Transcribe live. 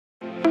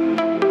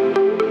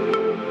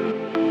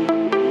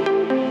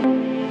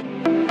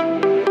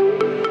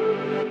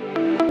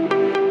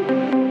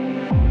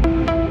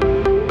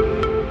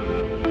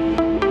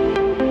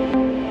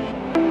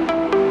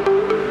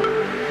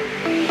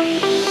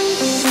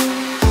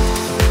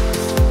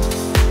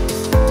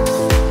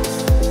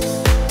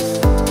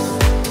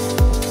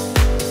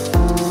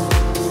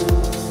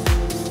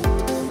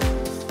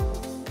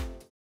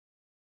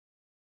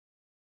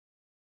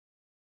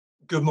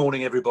Good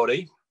morning,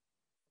 everybody.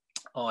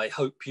 I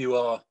hope you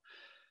are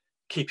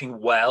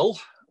keeping well.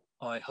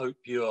 I hope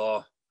you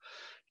are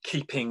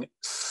keeping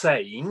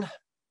sane.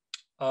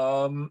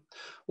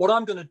 What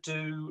I'm going to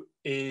do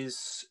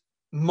is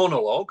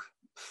monologue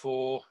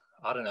for,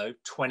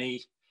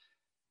 20,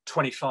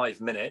 25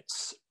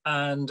 minutes.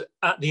 And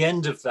at the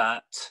end of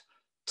that,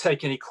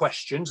 take any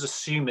questions,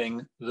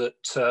 assuming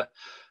that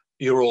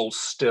you're all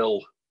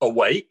still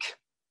awake.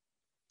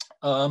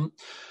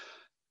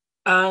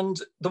 And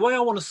the way I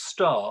want to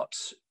start,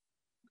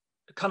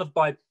 kind of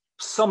by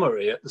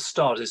summary at the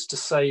start, is to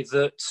say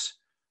that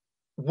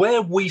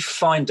where we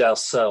find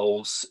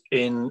ourselves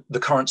in the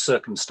current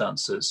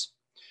circumstances,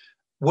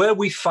 where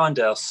we find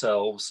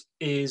ourselves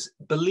is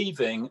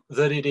believing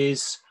that it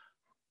is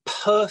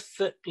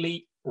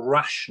perfectly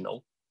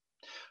rational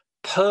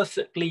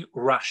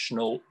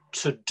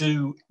to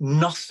do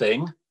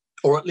nothing,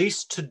 or at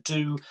least to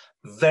do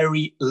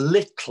very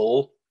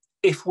little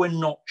if we're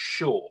not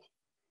sure.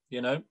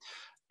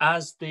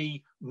 As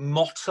the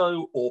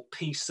motto or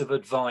piece of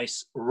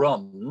advice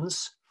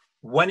runs,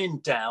 when in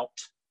doubt,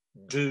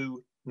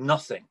 do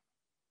nothing.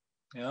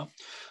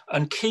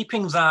 And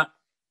keeping that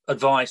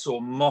advice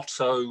or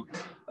motto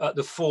at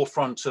the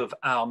forefront of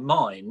our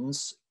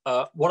minds,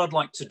 what I'd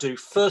like to do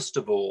first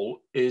of all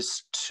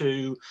is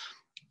to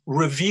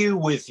review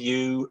with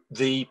you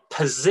the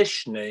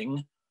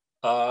positioning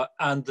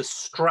and the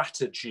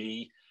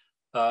strategy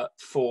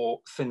for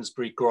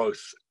Finsbury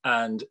Growth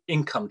and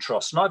Income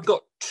Trust. And I've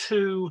got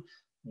two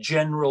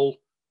general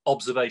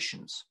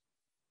observations.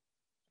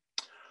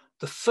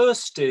 The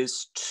first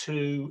is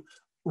to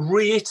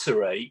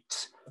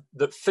reiterate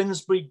that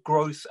Finsbury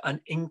Growth and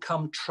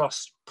Income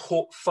Trust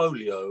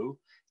portfolio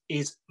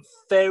is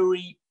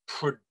very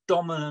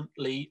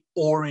predominantly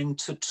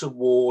oriented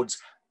towards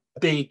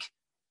big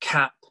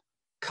cap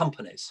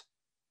companies.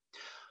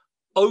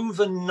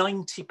 Over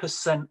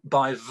 90%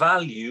 by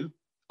value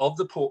of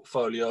the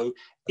portfolio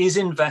is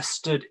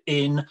invested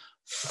in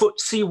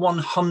FTSE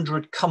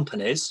 100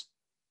 companies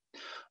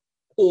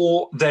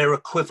or their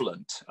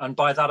equivalent. And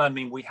by that, I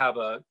mean we have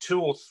two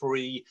or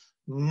three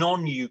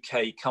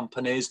non-UK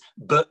companies,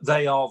 but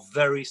they are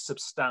very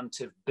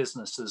substantive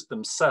businesses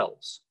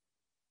themselves.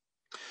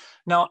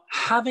 Now,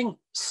 having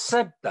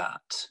said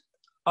that,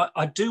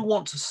 I do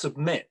want to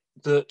submit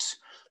that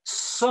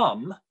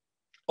some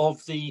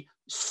of the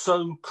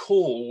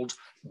so-called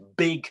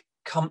big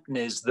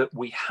companies that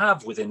we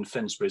have within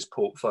Finsbury's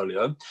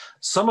portfolio,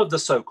 some of the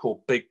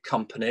so-called big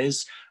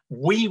companies,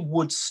 we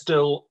would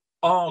still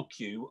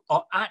argue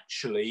are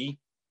actually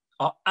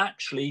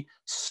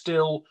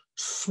still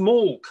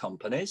small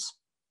companies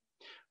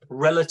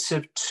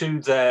relative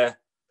to their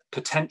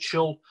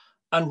potential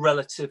and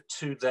relative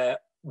to their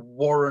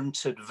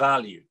warranted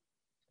value.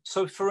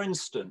 So, for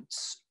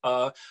instance,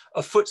 a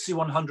FTSE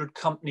 100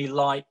 company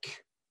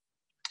like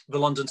the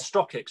London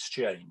Stock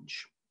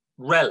Exchange,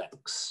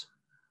 RELX,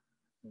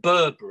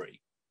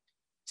 Burberry,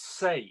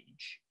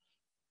 Sage,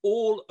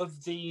 all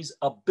of these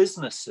are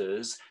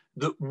businesses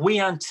that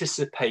we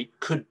anticipate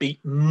could be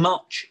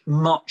much,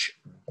 much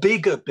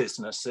bigger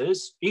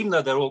businesses, even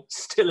though they're all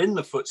still in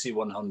the FTSE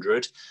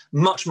 100,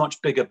 much,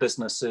 much bigger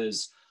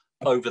businesses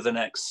over the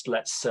next,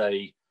 let's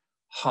say,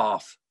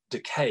 half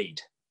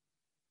decade.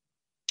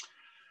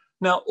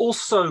 Now,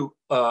 also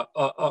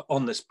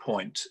on this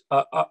point,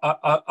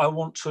 I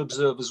want to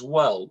observe as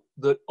well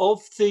that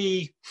of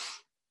the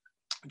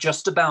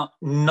just about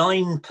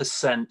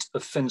 9%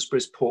 of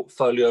Finsbury's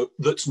portfolio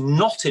that's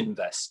not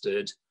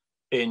invested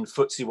in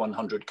FTSE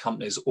 100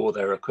 companies or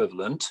their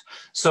equivalent.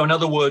 So in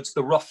other words,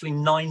 the roughly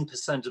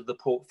 9% of the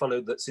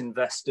portfolio that's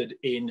invested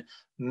in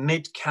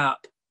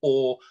mid-cap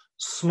or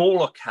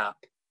smaller cap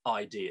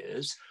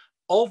ideas,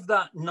 of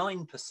that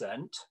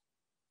 9%,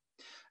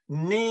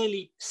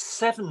 nearly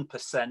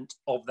 7%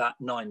 of that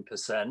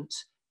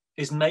 9%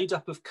 is made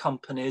up of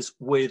companies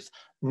with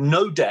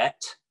no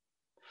debt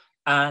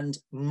and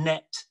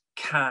net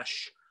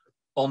cash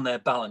on their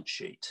balance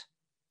sheet.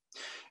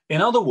 In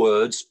other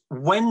words,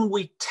 when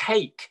we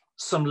take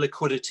some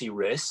liquidity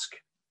risk,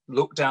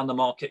 look down the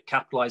market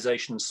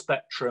capitalization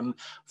spectrum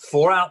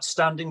for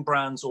outstanding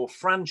brands or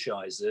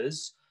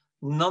franchises,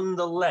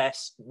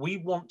 nonetheless, we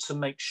want to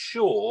make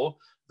sure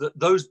that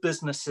those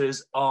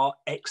businesses are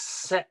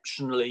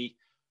exceptionally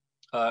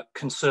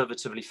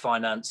conservatively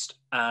financed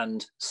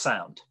and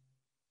sound.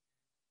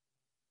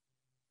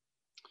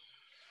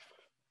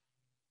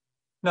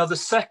 Now, the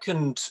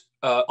second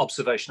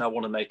observation I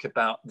want to make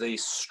about the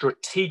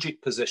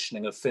strategic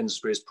positioning of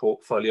Finsbury's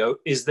portfolio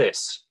is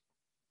this.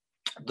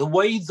 The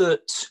way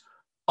that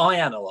I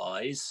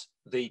analyse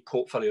the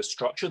portfolio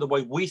structure, the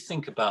way we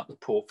think about the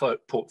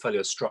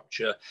portfolio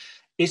structure,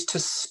 is to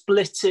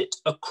split it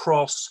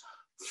across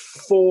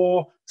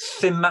four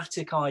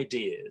thematic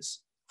ideas,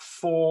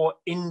 four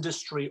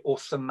industry or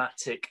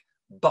thematic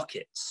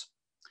buckets.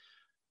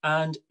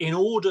 And in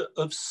order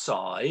of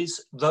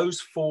size,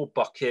 those four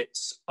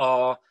buckets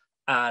are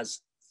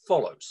as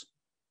follows.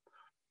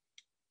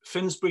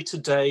 Finsbury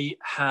today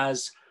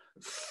has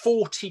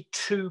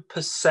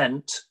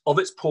 42% of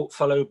its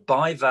portfolio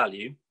by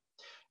value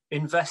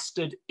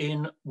invested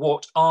in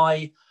what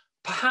I,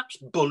 perhaps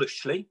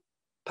bullishly,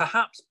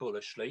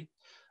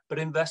 but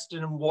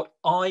invested in what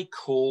I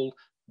call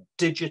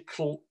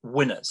digital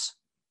winners.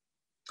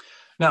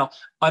 Now,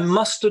 I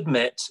must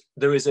admit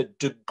there is a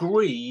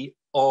degree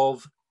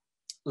of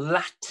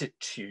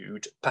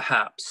latitude,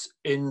 perhaps,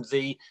 in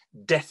the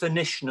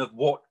definition of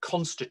what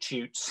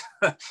constitutes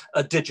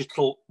a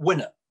digital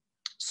winner.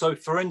 So,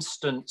 for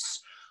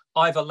instance,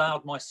 I've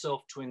allowed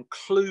myself to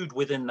include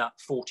within that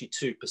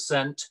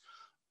 42%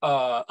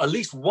 at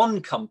least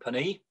one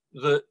company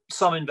that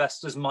some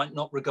investors might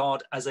not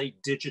regard as a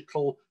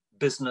digital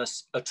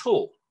business at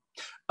all.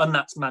 And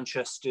that's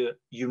Manchester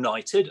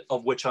United,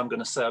 of which I'm going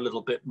to say a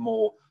little bit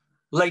more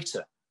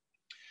later.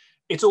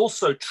 It's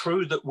also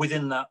true that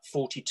within that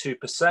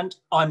 42%,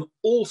 I'm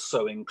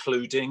also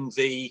including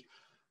the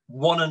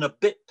 1 and a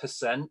bit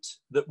percent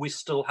that we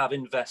still have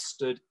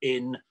invested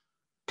in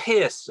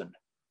Pearson.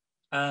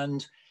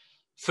 And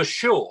for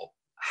sure,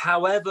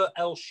 however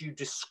else you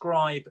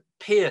describe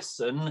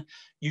Pearson,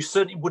 you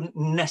certainly wouldn't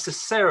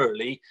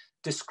necessarily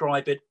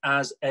describe it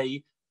as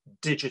a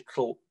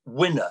digital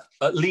winner,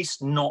 at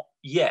least not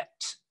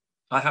yet.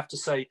 I have to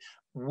say,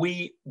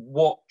 we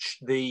watch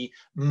the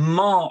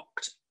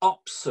marked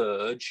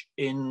upsurge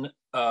in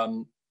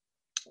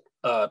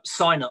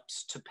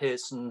sign-ups to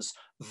Pearson's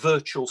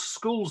virtual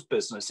schools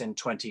business in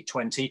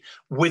 2020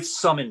 with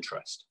some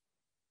interest.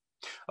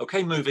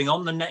 Okay, moving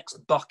on, the next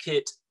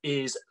bucket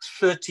is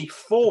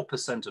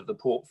 34% of the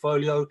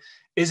portfolio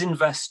is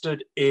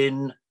invested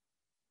in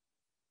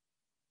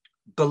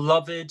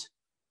beloved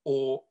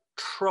or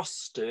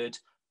trusted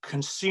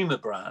consumer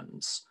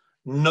brands,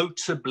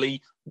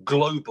 notably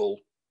global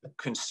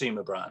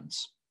consumer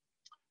brands.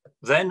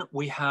 Then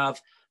we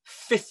have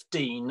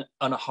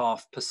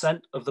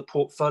 15.5% of the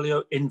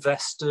portfolio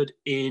invested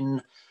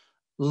in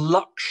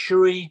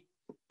luxury,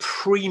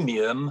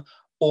 premium,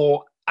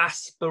 or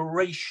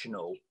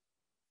aspirational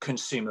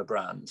consumer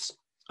brands.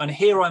 And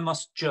here I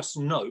must just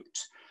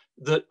note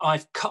that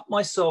I've cut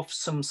myself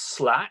some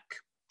slack,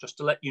 just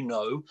to let you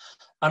know,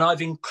 and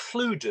I've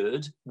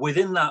included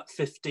within that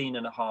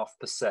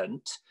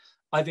 15.5%,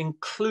 I've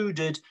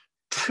included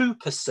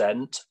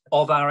 2%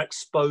 of our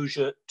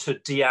exposure to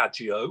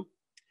Diageo,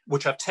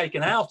 which I've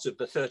taken out of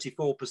the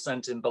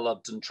 34% in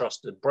beloved and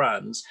trusted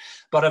brands,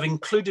 but I've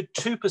included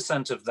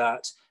 2% of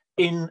that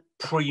in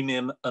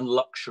premium and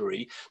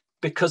luxury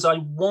because I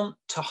want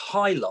to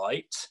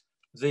highlight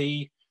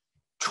the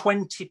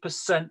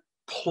 20%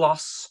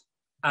 plus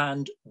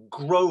and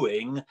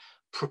growing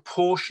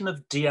proportion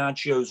of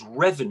Diageo's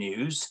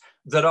revenues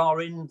that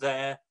are in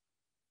their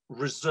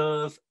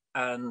reserve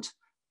and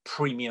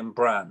premium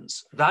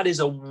brands. That is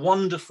a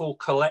wonderful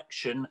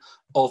collection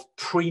of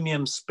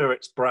premium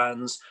spirits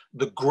brands.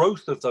 The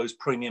growth of those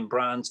premium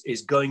brands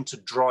is going to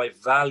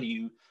drive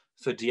value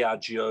for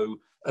Diageo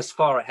as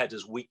far ahead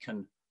as we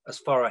can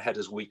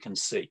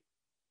see.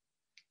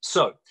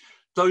 So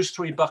those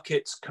three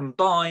buckets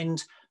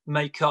combined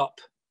make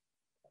up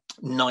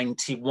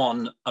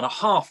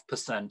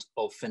 91.5%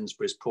 of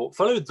Finsbury's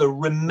portfolio. The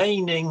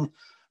remaining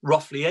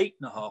roughly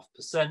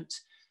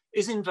 8.5%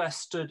 is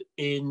invested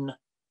in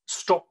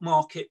stock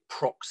market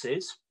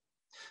proxies,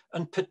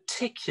 and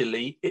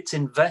particularly it's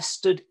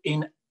invested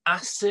in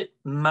asset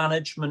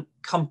management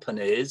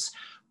companies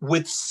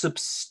with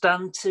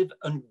substantive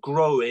and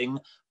growing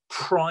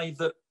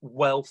private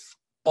wealth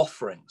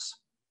offerings.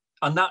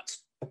 And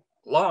that's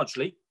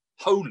largely,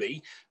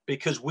 wholly,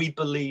 because we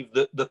believe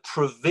that the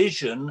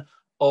provision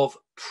of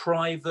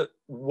private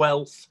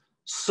wealth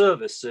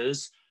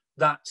services,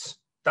 that's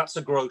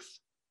a growth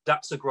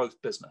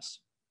business.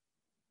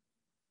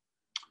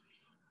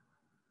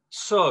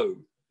 So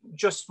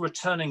just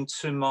returning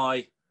to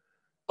my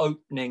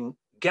opening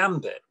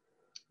gambit,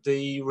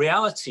 the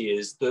reality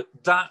is that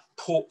that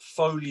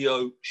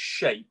portfolio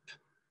shape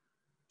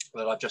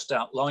that I've just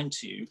outlined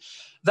to you,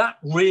 that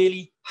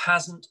really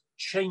hasn't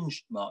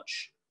changed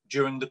much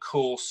during the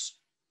course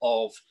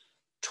of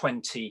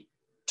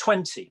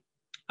 2020.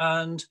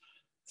 And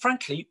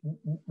frankly,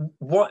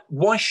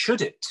 why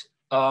should it?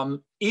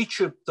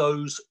 Each of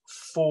those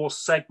four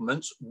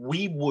segments,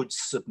 we would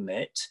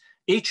submit,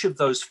 each of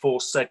those four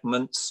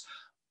segments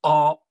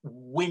are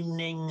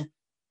winning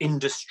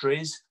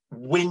industries,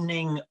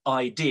 winning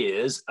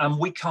ideas, and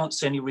we can't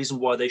see any reason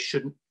why they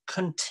shouldn't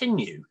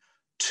continue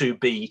to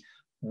be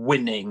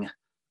winning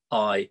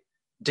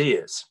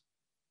ideas.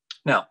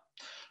 Now,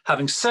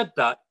 having said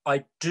that,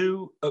 I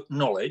do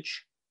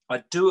acknowledge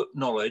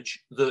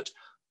that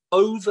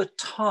over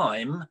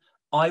time,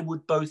 I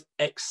would both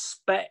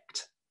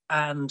expect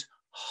and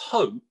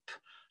hope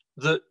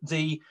that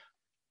the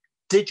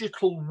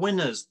digital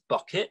winners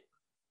bucket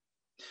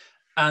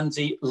and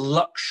the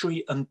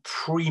luxury and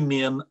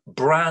premium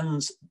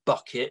brands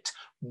bucket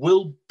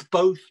will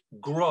both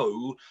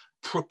grow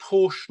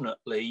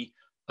proportionately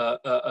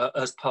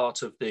as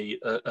part of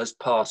the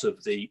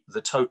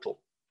total.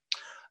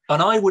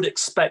 And I would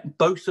expect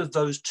both of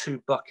those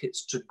two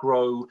buckets to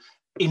grow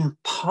in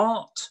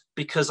part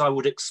because I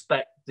would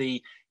expect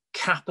the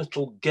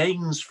capital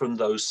gains from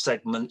those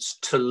segments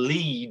to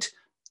lead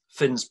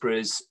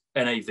Finsbury's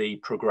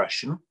NAV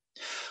progression,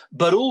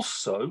 but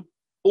also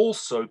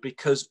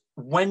because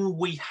when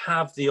we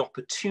have the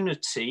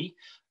opportunity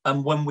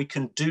and when we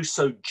can do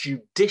so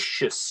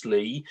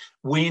judiciously,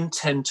 we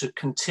intend to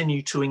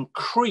continue to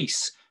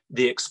increase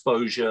the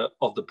exposure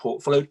of the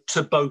portfolio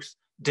to both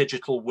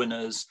digital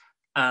winners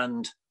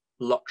and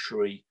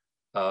luxury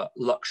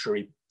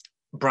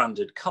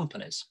branded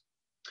companies.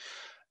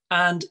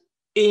 And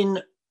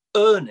in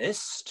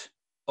earnest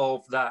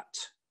of that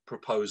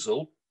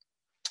proposal,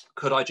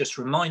 could I just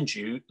remind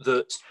you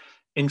that,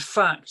 in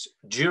fact,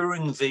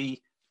 during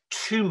the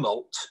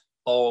tumult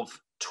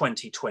of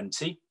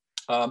 2020,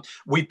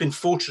 we've been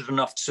fortunate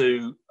enough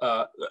to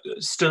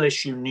still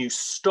issue new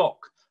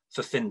stock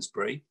for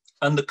Finsbury,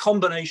 and the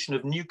combination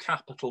of new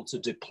capital to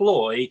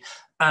deploy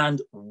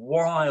and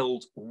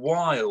wild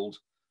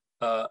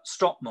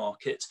stock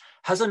market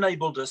has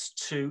enabled us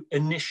to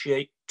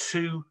initiate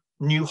 2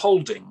 new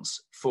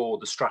holdings for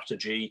the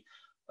strategy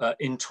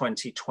in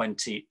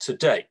 2020 to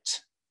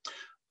date.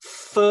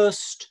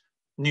 First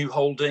new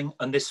holding,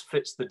 and this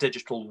fits the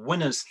digital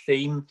winners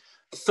theme,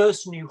 the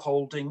first new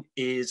holding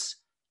is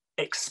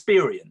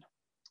Experian.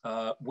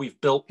 We've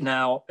built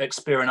now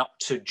Experian up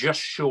to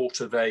just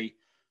short of a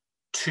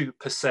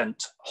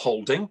 2%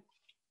 holding.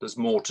 There's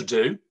more to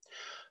do,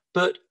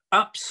 but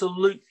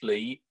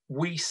absolutely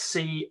we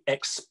see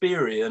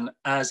Experian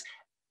as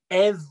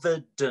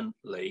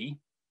evidently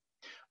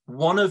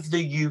one of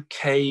the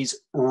UK's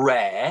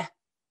rare,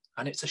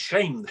 and it's a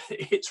shame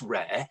that it's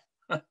rare,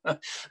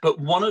 but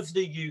one of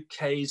the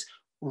UK's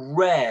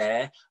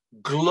rare,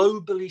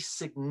 globally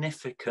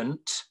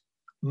significant,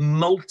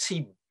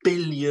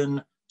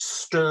 multi-billion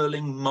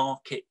sterling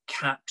market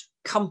cap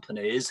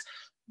companies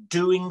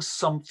doing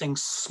something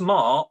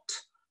smart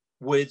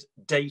with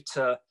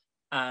data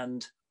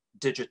and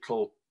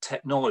digital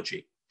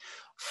technology.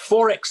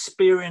 For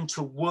Experian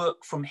to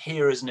work from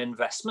here as an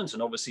investment,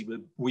 and obviously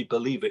we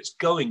believe it's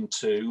going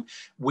to,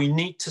 we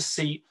need to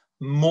see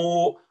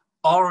more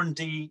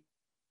R&D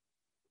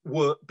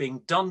work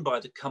being done by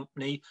the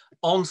company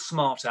on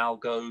smart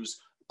algos,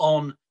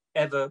 on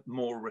ever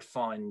more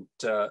refined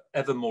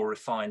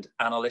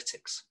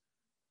analytics.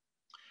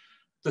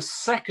 The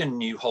second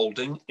new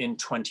holding in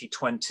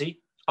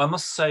 2020, I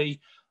must say,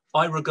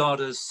 I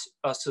regard us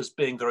as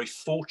being very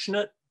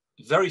fortunate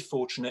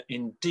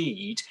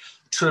indeed,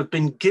 to have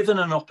been given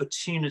an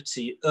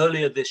opportunity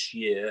earlier this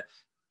year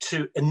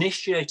to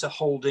initiate a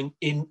holding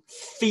in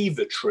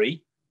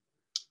Fevertree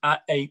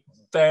at a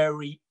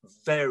very,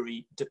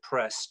 very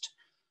depressed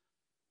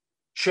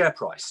share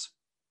price.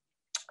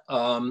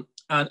 And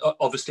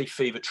obviously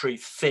Fevertree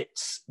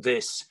fits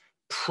this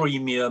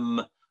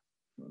premium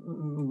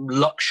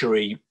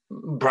luxury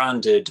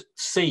branded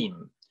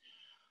theme.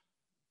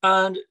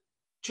 And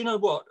do you know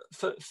what?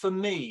 For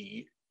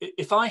me,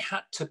 if I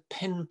had to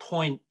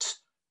pinpoint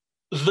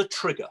the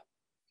trigger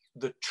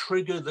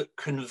that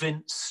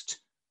convinced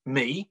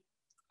me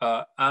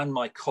and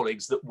my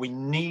colleagues that we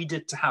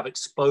needed to have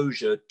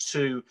exposure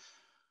to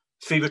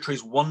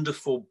Fevertree's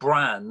wonderful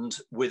brand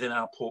within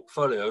our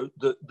portfolio,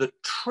 the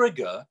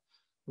trigger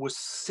was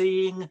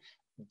seeing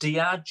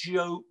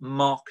Diageo's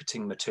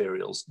marketing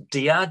materials,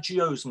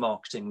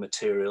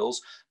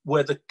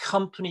 where the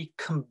company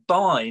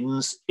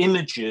combines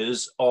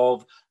images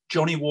of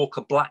Johnnie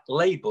Walker Black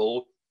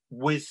Label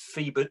with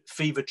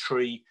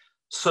Fevertree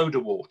soda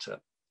water.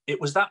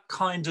 It was that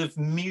kind of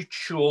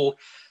mutual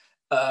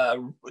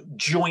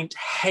joint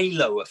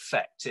halo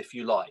effect, if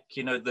you like.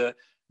 You know, the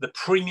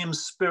premium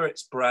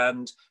spirits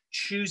brand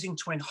choosing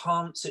to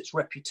enhance its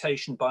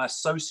reputation by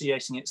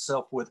associating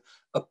itself with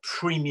a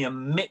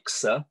premium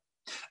mixer,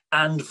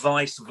 and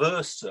vice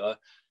versa,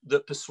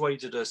 that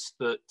persuaded us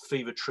that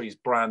Fevertree's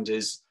brand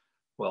is,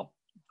 well,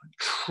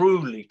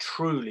 truly,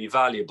 truly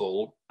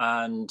valuable,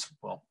 and,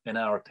 well, in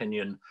our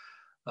opinion,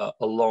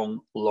 a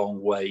long,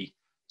 long way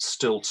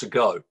still to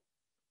go.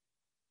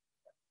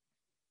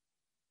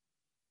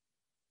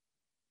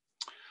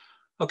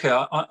 Okay,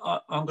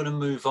 I'm going to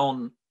move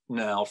on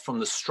now from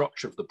the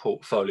structure of the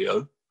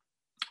portfolio.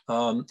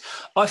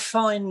 I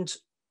find,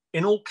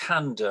 in all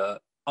candor,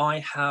 I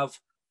have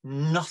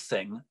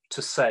nothing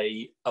to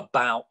say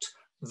about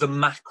the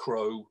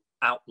macro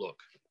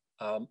outlook,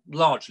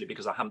 largely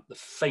because I haven't the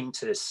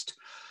faintest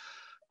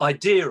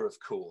idea, of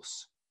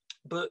course.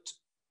 But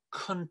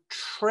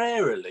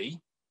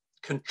contrarily,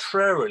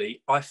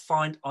 I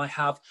find I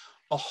have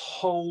a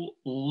whole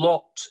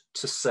lot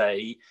to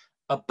say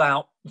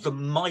about the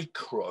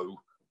micro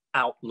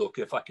outlook,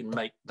 if I can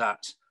make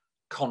that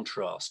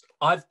contrast.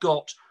 I've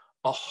got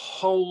a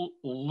whole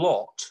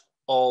lot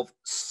of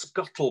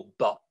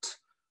scuttlebutt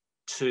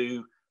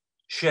to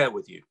share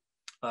with you.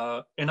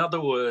 In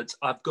other words,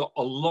 I've got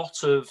a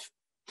lot of,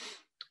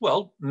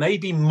 well,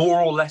 maybe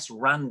more or less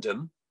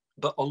random,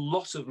 but a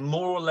lot of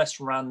more or less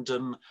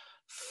random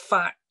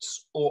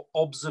facts or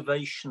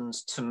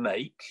observations to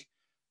make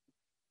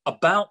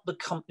about the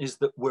companies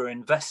that we're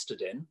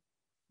invested in.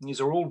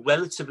 These are all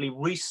relatively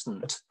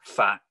recent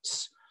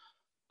facts,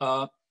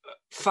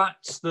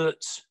 facts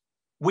that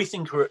we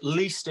think are at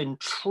least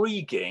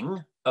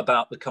intriguing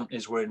about the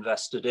companies we're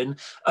invested in,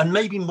 and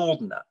maybe more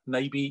than that,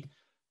 maybe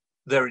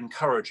they're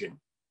encouraging.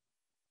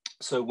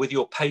 So with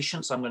your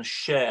patience, I'm going to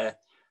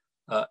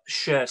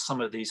share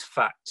some of these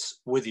facts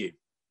with you.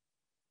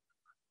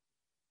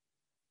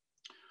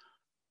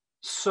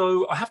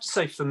 So I have to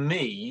say, for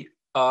me,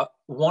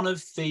 one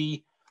of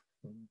the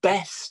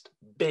best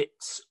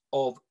bits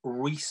of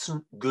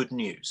recent good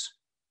news,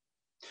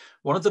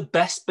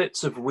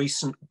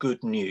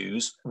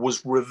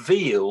 was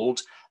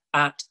revealed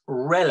at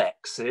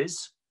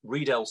RELX's,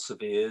 Reed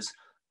Elsevier's,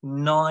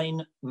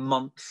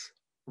 9-month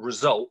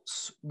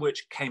results,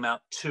 which came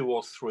out two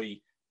or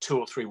three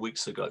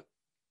weeks ago.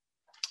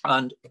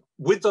 And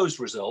with those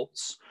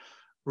results,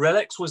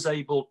 RELX was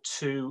able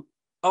to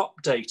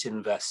update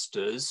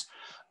investors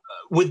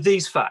with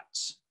these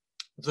facts: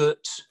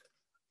 that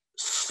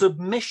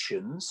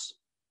submissions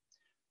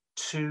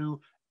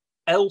to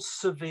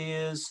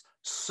Elsevier's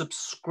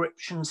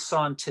subscription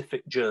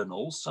scientific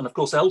journals, and of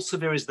course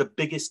Elsevier is the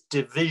biggest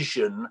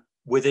division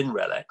within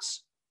RELX,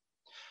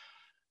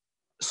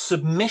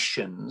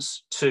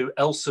 submissions to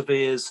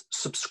Elsevier's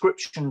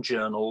subscription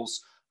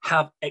journals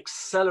have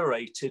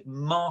accelerated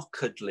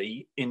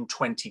markedly in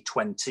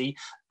 2020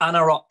 and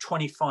are up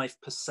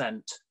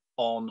 25%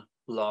 on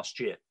last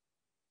year.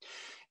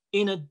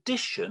 In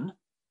addition,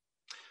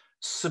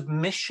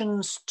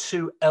 submissions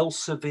to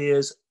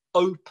Elsevier's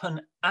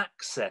open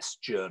access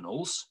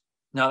journals,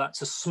 now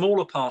that's a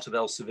smaller part of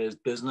Elsevier's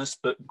business,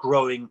 but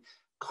growing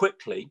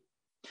quickly,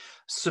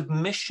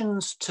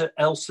 submissions to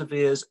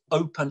Elsevier's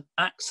open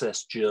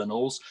access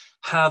journals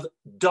have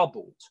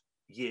doubled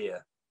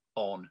year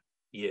on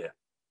year.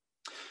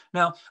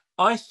 Now,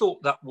 I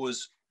thought that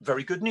was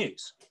very good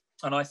news,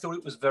 and I thought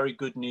it was very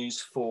good news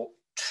for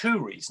two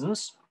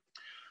reasons.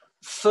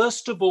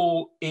 First of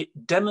all,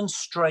 it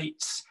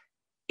demonstrates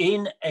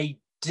in a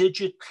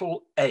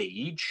digital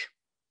age,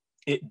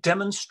 it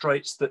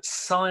demonstrates that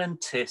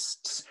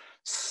scientists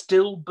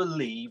still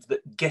believe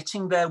that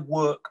getting their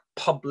work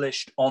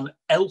published on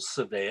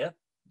Elsevier,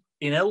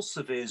 in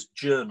Elsevier's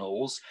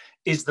journals,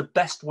 is the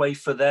best way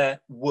for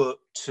their work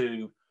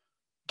to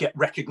get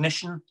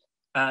recognition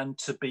and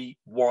to be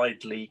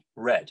widely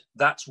read.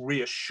 That's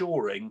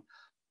reassuring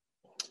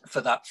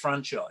for that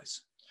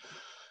franchise.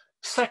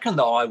 Second,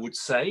 though, I would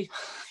say,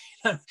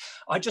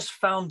 I just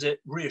found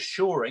it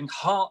reassuring,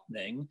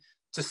 heartening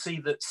to see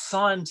that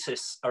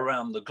scientists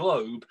around the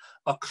globe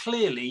are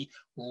clearly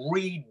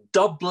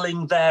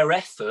redoubling their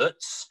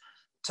efforts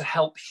to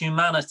help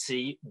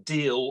humanity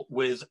deal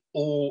with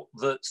all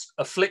that's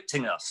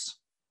afflicting us.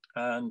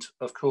 And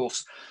of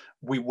course,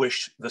 we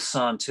wish the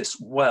scientists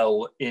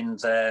well in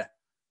their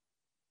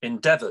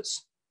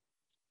endeavors.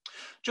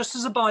 Just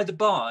as a by the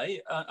by,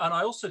 and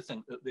I also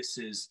think that this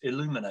is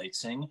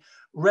illuminating,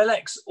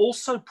 RELX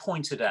also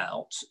pointed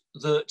out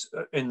that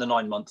in the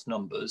 9-month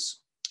numbers,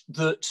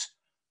 that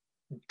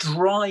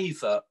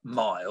driver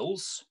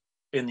miles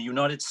in the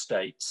United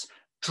States,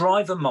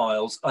 driver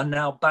miles are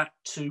now back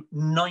to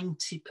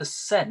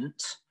 90%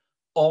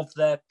 of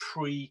their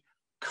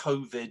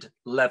pre-COVID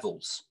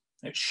levels.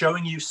 It's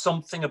showing you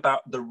something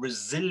about the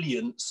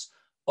resilience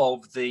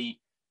of the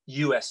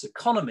US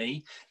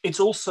economy. It's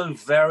also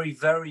very,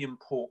 very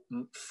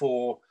important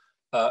for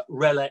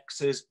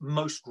RELX's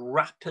most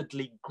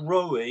rapidly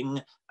growing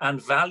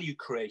and value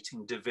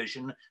creating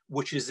division,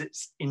 which is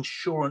its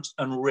insurance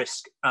and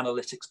risk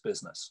analytics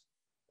business.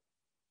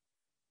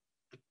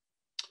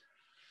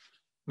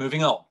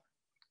 Moving on,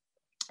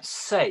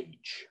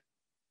 Sage.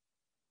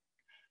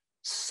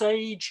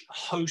 Sage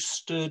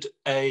hosted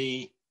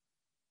a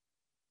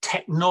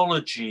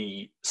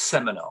technology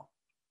seminar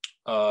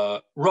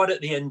right at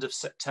the end of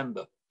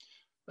September,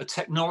 a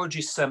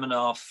technology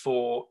seminar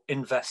for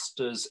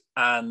investors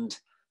and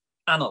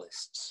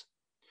analysts.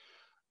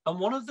 And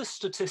one of the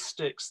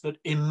statistics that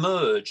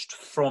emerged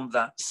from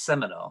that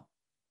seminar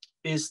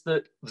is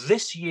that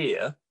this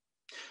year,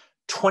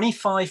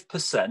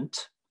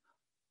 25%,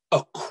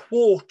 a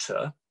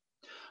quarter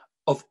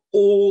of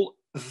all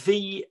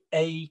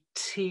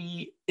VAT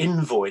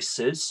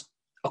invoices,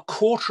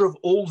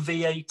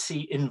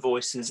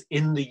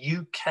 in the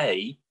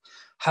UK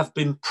have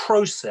been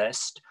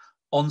processed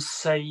on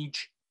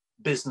Sage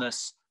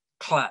Business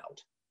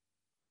Cloud.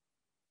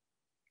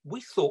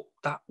 We thought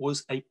that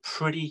was a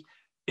pretty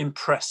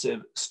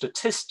impressive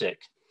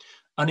statistic,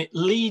 and it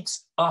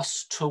leads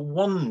us to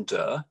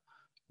wonder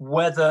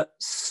whether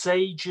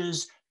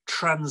Sage's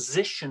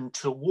transition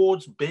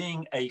towards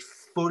being a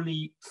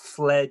fully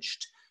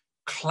fledged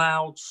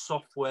cloud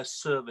software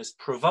service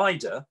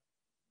provider,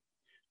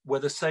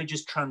 whether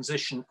Sage's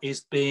transition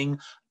is being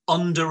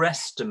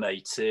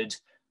underestimated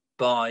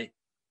by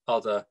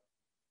other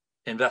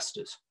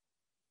investors.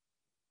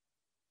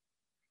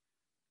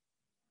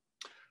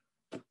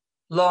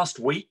 Last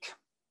week,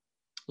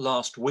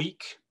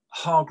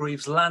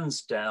 Hargreaves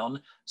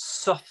Lansdown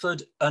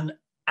suffered an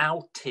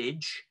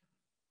outage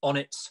on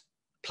its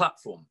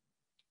platform.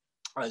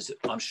 As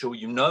I'm sure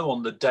you know,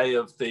 on the day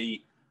of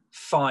the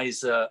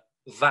Pfizer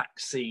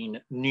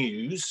vaccine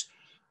news,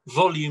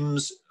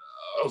 volumes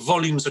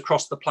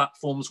across the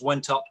platforms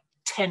went up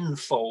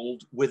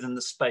tenfold within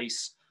the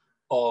space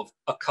of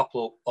a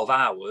couple of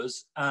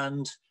hours,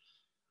 and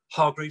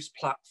Hargreaves'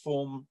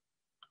 platform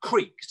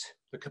creaked,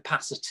 the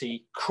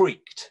capacity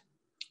creaked.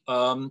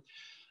 And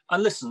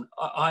listen,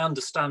 I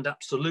understand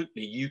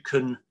absolutely you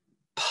can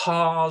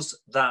parse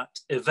that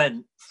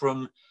event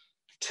from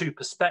two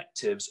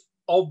perspectives.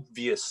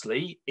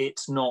 Obviously,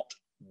 it's not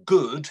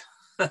good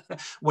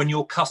when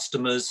your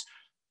customers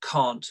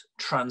can't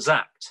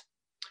transact.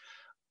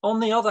 On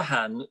the other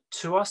hand,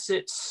 to us,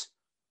 it's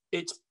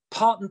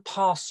part and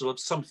parcel of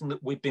something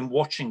that we've been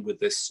watching with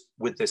this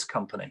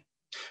company.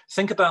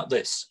 Think about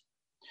this.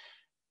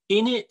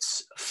 In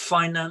its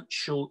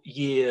financial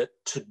year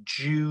to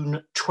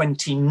June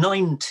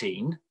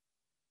 2019,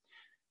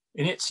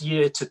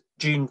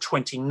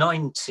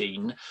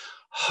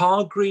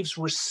 Hargreaves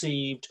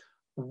received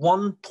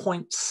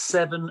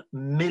 1.7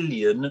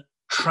 million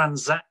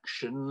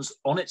transactions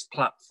on its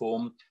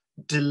platform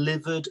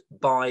delivered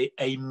by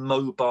a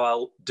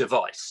mobile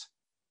device.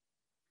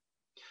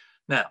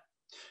 Now,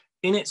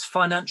 in its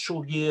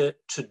financial year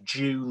to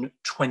June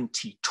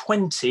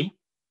 2020,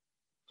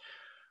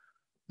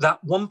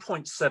 that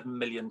 1.7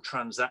 million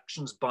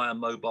transactions by a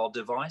mobile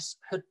device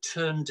had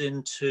turned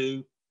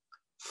into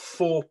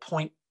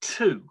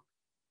 4.2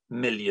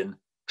 million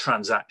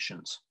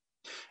transactions.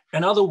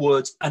 In other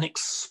words, an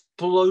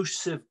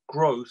explosive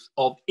growth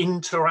of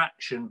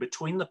interaction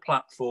between the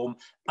platform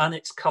and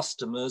its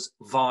customers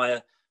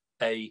via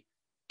a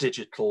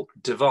digital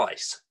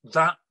device.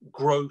 That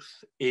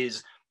growth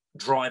is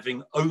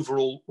driving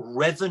overall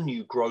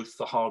revenue growth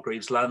for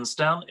Hargreaves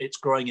Lansdown. It's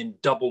growing in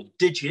double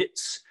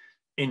digits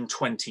in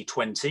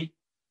 2020.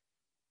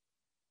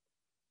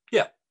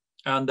 Yeah,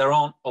 and there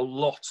aren't a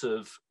lot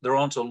of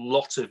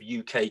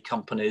UK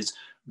companies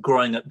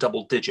growing at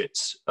double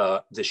digits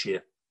this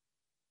year.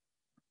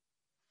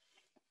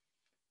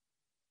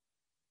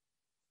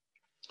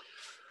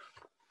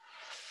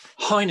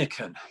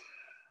 Heineken's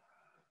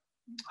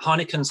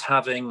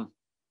having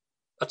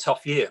a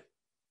tough year.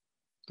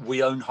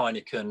 We own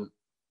Heineken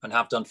and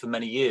have done for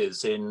many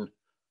years in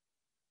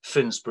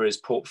Finsbury's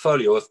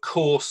portfolio. Of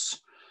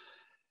course,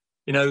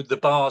 you know, the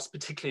bars,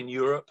 particularly in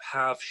Europe,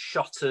 have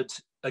shuttered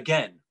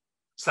again,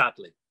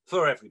 sadly,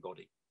 for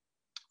everybody.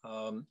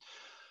 And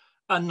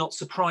not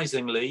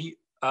surprisingly,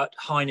 at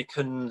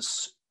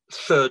Heineken's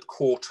third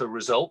quarter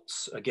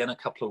results, again a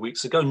couple of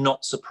weeks ago,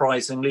 not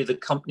surprisingly, the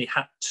company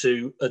had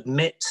to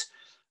admit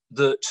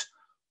that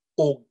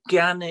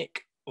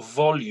organic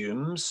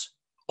volumes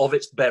of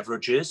its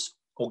beverages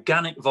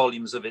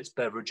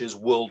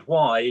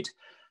worldwide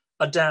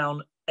are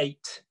down 8%.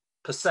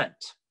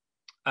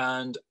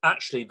 And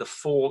actually the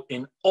fall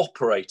in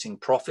operating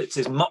profits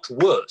is much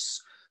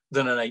worse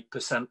than an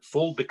 8%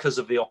 fall because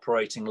of the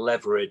operating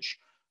leverage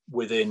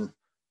within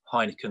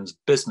Heineken's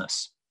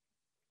business.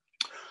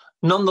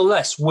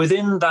 Nonetheless,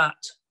 within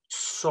that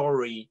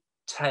sorry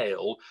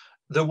tale,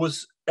 there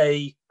was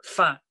a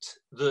fact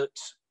that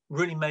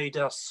really made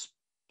us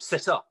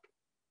sit up.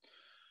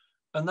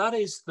 And that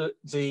is that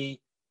the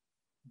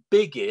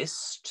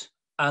biggest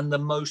and the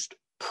most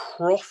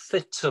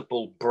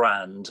profitable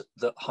brand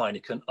that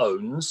Heineken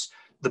owns,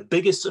 the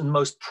biggest and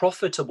most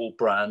profitable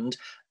brand,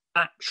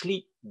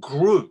 actually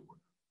grew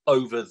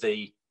over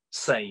the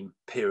same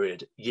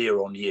period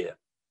year on year.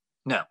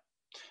 Now,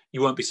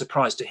 you won't be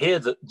surprised to hear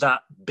that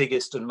that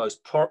biggest and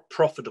most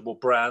profitable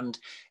brand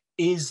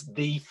is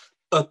the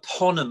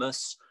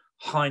eponymous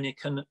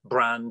Heineken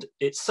brand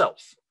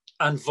itself.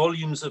 And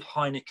volumes of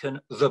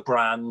Heineken, the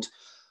brand,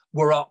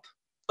 were up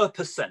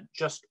 1%,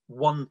 just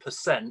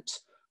 1%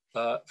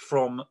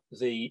 from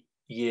the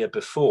year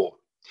before.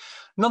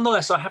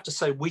 Nonetheless, I have to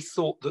say, we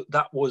thought that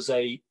that was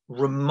a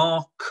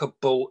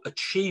remarkable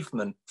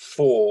achievement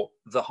for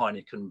the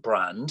Heineken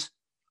brand.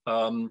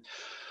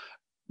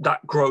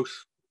 That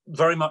growth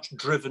very much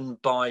driven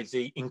by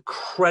the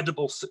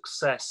incredible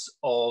success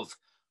of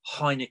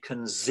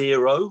Heineken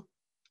Zero,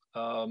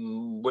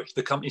 which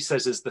the company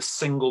says is the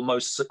single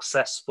most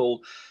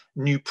successful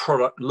new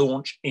product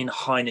launch in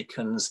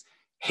Heineken's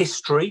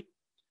history.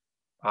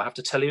 I have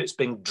to tell you, it's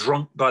being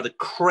drunk by the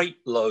crate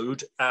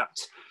load at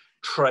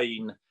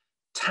train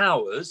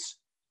towers.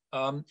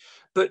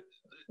 But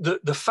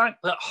the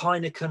fact that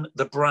Heineken,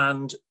 the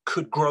brand,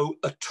 could grow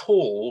at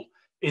all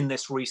in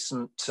this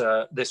recent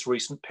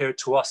period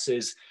to us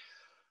is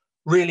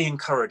really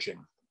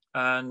encouraging.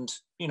 And,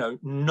 you know,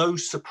 no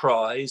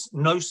surprise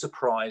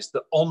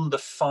that on the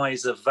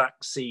Pfizer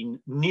vaccine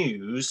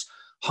news,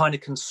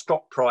 Heineken's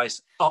stock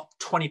price up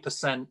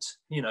 20%,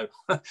 you know,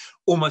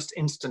 almost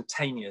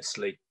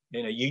instantaneously.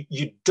 You know,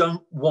 you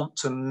don't want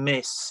to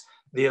miss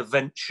the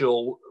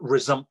eventual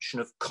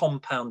resumption of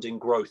compounding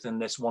growth in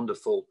this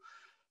wonderful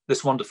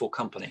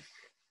company.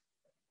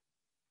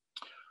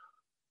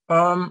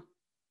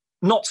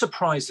 Not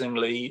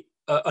surprisingly,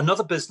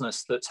 another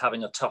business that's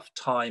having a tough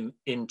time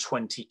in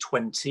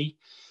 2020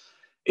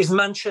 is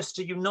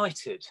Manchester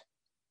United.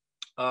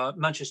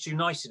 Manchester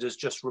United has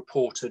just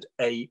reported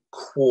a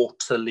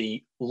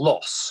quarterly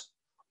loss.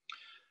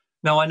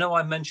 Now, I know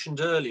I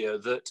mentioned earlier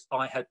that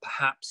I had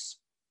perhaps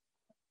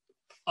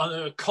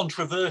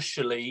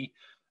controversially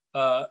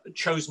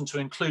chosen to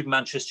include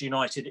Manchester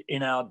United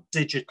in our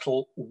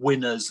digital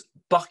winners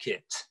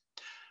bucket.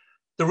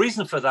 The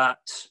reason for that,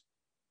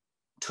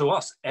 to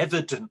us,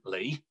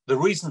 evidently, the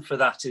reason for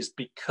that is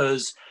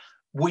because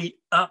we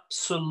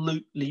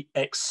absolutely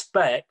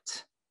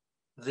expect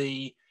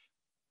the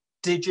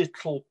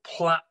digital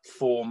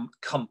platform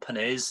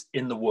companies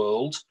in the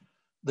world,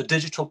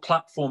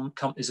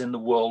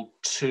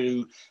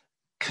 to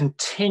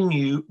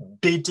continue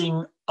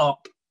bidding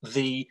up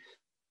the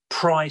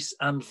price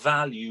and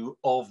value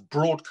of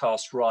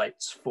broadcast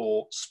rights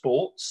for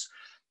sports.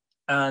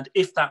 And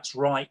if that's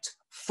right,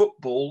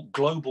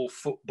 global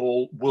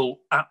football will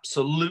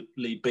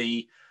absolutely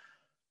be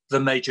the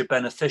major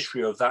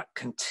beneficiary of that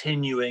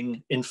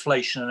continuing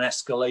inflation and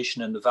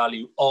escalation in the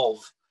value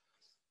of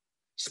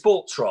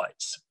sports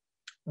rights.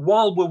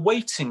 While we're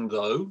waiting,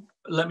 though,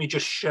 let me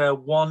just share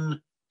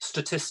one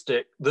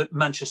statistic that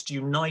Manchester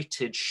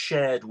United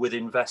shared with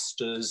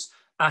investors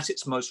at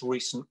its most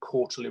recent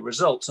quarterly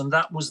results, and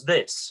that was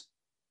this.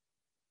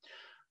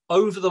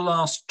 Over the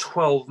last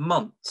 12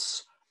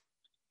 months,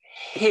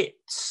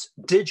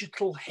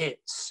 digital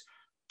hits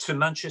to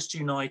Manchester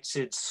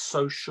United's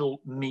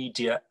social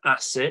media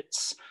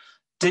assets,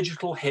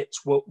 digital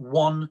hits were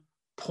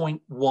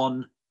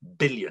 1.1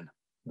 billion.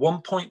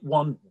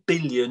 1.1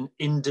 billion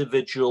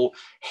individual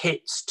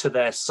hits to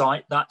their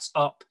site. That's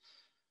up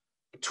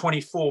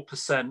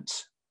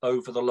 24%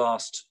 over the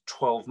last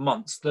 12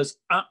 months. There's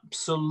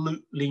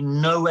absolutely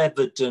no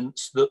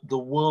evidence that the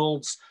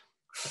world's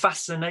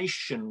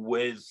fascination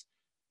with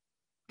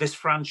this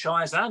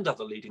franchise and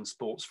other leading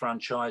sports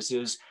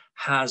franchises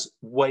has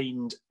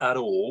waned at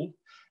all.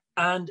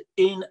 And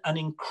in an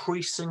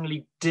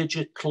increasingly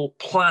digital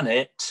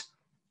planet,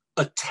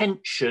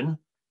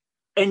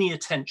 any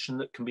attention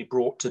that can be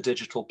brought to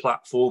digital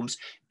platforms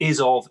is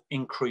of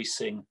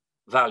increasing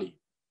value.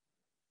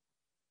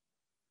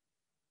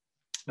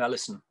 Now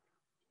listen,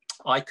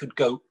 I could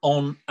go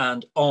on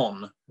and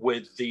on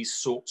with these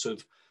sorts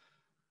of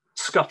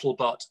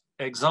scuttlebutt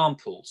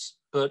examples,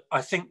 but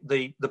I think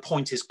the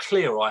point is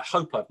clear. I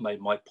hope I've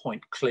made my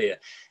point clear.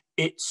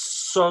 It's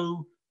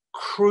so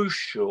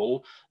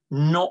crucial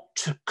not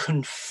to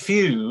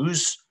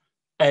confuse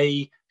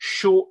a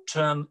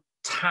short-term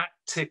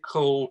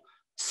tactical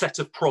set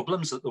of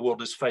problems that the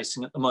world is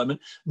facing at the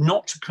moment,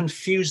 not to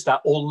confuse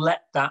that or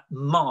let that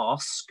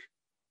mask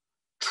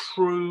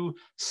true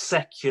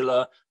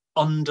secular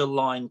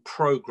underlying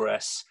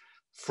progress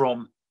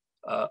from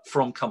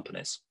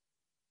companies.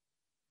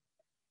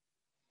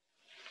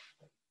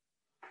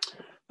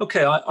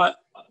 Okay,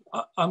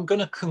 I'm going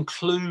to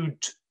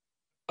conclude.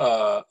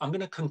 I'm going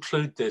to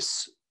conclude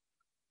this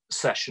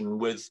session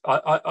with.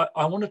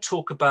 I want to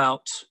talk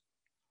about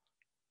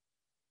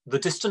the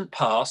distant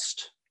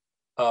past,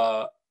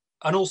 and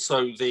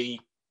also I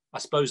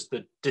suppose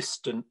the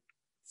distant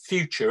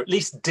future, at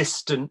least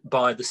distant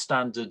by the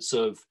standards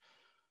of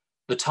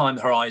the time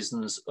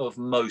horizons of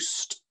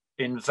most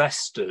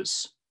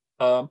investors.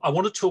 I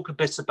want to talk a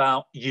bit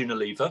about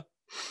Unilever.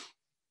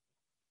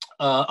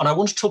 And I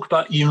want to talk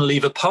about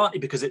Unilever partly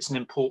because it's an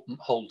important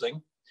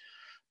holding,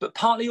 but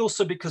partly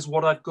also because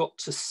what I've got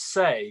to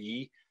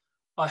say,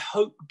 I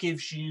hope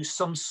gives you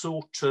some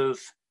sort of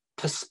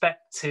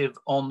perspective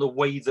on the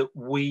way that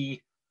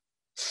we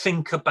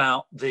think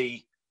about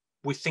the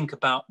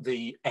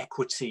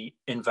equity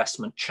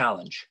investment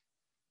challenge.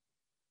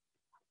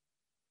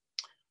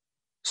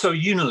 So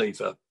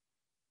Unilever.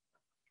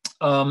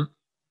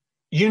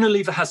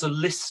 Unilever has a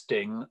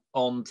listing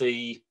on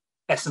the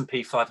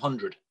S&P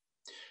 500.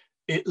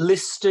 It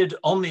listed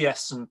on the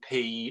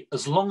S&P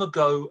as long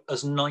ago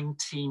as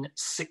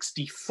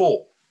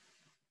 1964.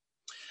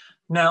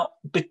 Now,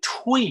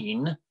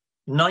 between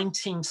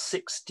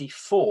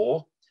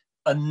 1964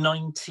 and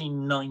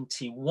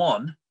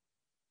 1991,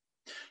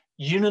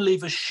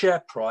 Unilever's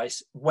share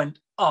price went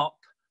up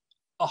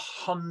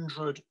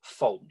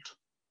 100-fold.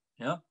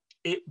 Yeah,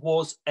 it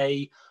was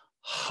a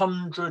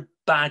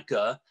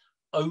 100-bagger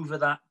over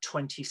that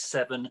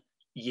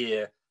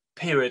 27-year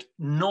period.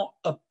 Not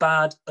a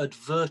bad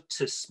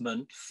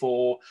advertisement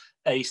for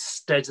a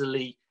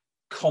steadily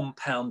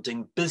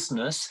compounding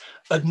business,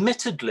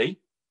 admittedly,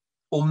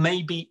 or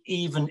maybe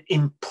even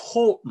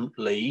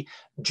importantly,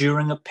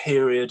 during a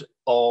period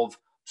of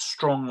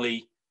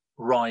strongly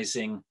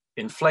rising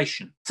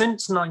inflation.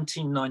 Since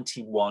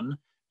 1991,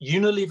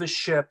 Unilever's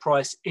share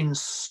price in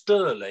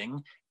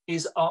sterling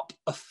is up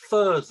a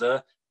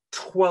further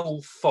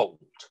 12-fold.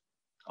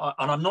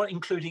 And I'm not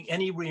including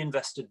any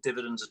reinvested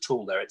dividends at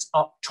all there. It's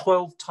up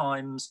 12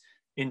 times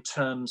in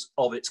terms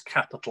of its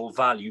capital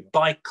value.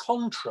 By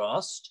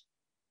contrast,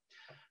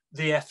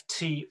 the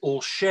FT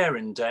All Share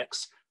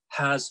Index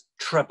has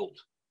trebled.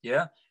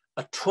 Yeah,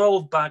 a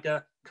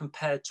 12-bagger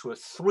compared to a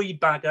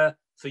 3-bagger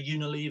for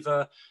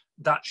Unilever.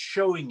 That's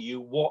showing you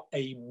what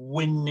a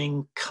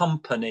winning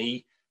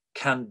company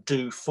can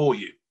do for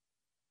you.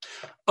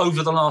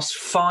 Over the last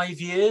 5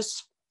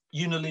 years,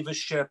 Unilever's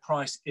share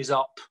price is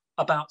up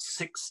about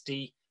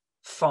 65%.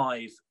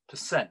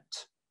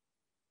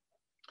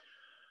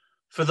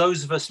 For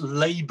those of us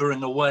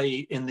labouring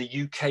away in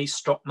the UK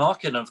stock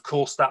market, and of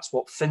course that's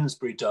what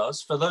Finsbury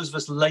does, for those of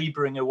us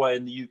labouring away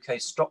in the UK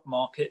stock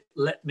market,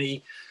 let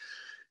me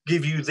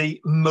give you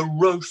the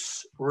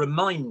morose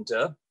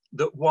reminder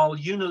that while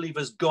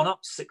Unilever's gone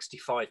up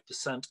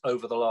 65%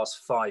 over the last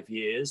 5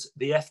 years,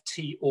 the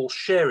FT All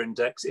Share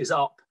Index is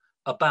up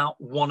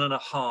about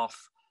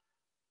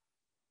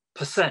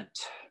 1.5%.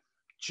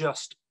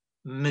 Just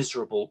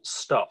miserable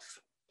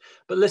stuff.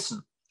 But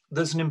listen,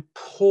 there's an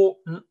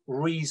important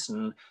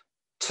reason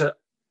to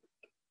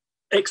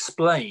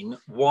explain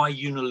why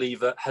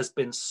Unilever has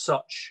been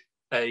such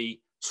a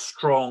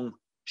strong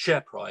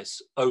share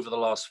price over the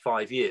last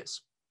 5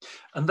 years.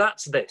 And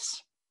that's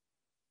this.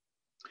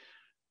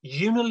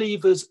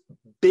 Unilever's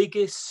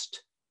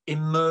biggest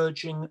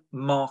emerging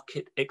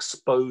market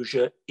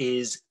exposure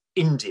is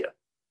India.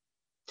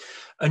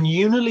 And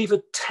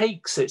Unilever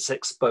takes its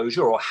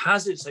exposure, or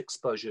has its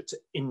exposure, to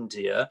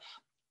India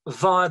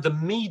via the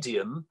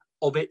medium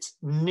of its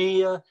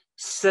near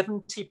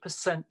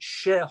 70%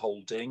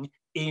 shareholding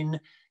in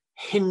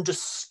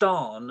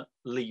Hindustan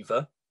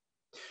Lever,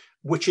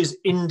 which is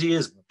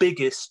India's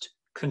biggest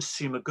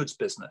consumer goods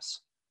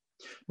business.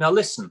 Now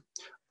listen,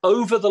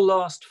 over the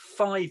last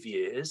 5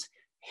 years,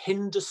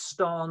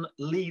 Hindustan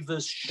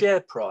Lever's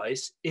share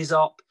price is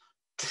up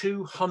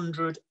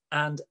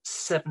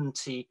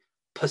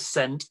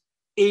 270%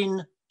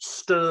 in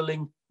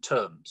sterling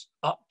terms,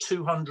 up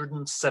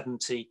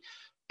 270%.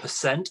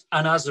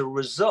 And as a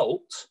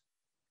result,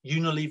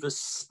 Unilever's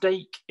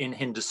stake in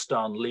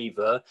Hindustan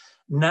Lever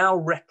now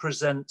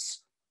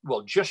represents,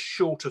 well, just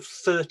short of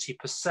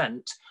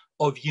 30%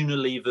 of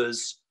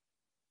Unilever's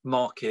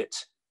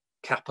market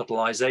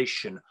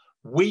capitalization.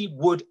 We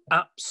would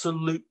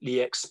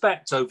absolutely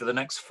expect over the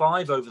next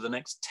 5, over the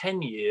next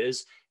 10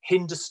 years,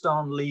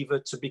 Hindustan Lever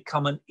to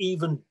become an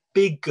even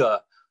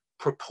bigger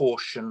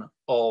proportion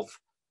of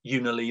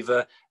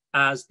Unilever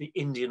as the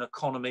Indian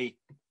economy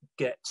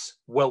gets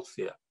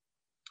wealthier.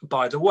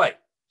 By the way,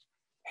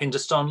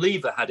 Hindustan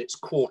Lever had its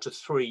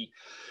Q3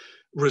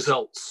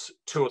 results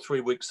 2 or 3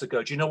 weeks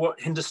ago. Do you know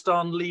what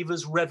Hindustan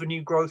Lever's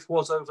revenue growth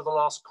was over the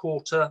last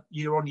quarter,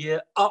 year on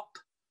year? Up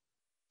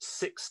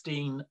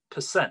 16%.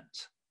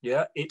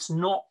 Yeah, it's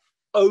not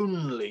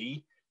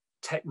only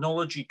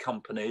technology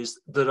companies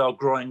that are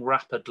growing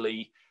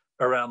rapidly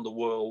around the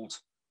world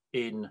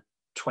in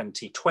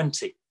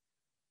 2020.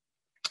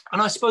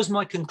 And I suppose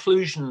my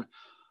conclusion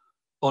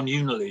on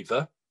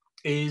Unilever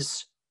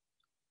is,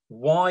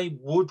 why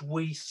would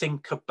we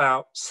think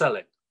about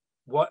selling?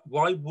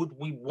 Why would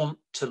we want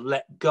to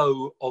let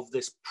go of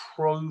this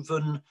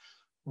proven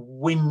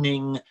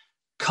winning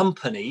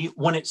company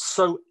when it's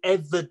so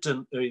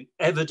evident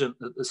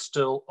that there's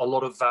still a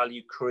lot of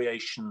value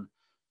creation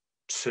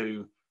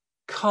to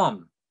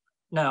come?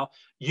 Now,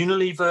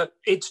 Unilever,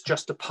 it's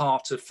just a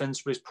part of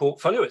Finsbury's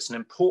portfolio. It's an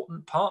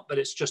important part, but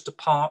it's just a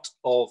part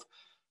of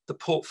the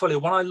portfolio.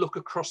 When I look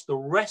across the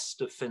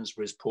rest of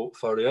Finsbury's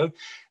portfolio,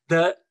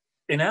 there,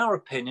 in our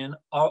opinion,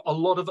 are a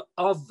lot of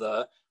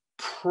other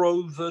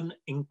proven,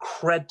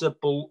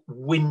 incredible,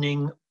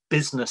 winning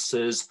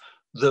businesses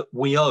that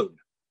we own.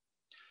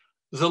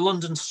 The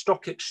London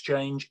Stock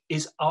Exchange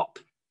is up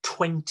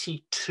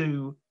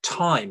 22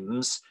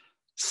 times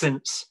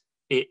since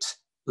it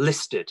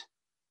listed.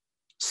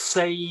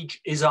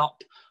 Sage is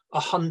up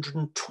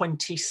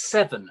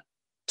 127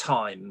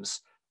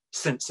 times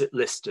since it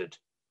listed.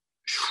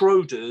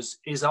 Schroders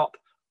is up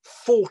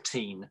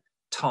 14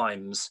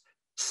 times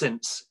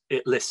since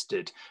it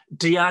listed.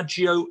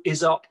 Diageo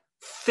is up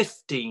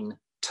 15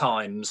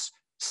 times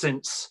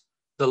since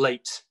the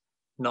late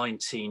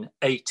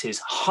 1980s.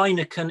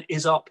 Heineken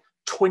is up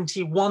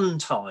 21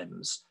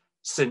 times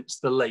since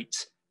the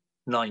late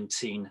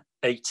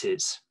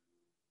 1980s.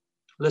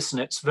 Listen,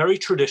 it's very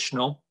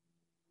traditional.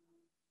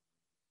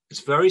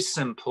 It's very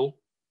simple,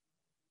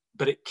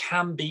 but it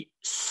can be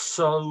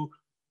so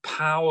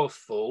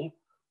powerful.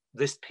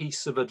 This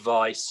piece of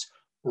advice: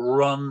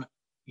 run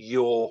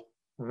your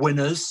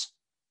winners.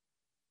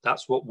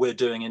 That's what we're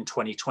doing in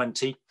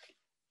 2020.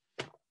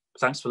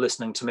 Thanks for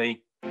listening to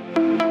me.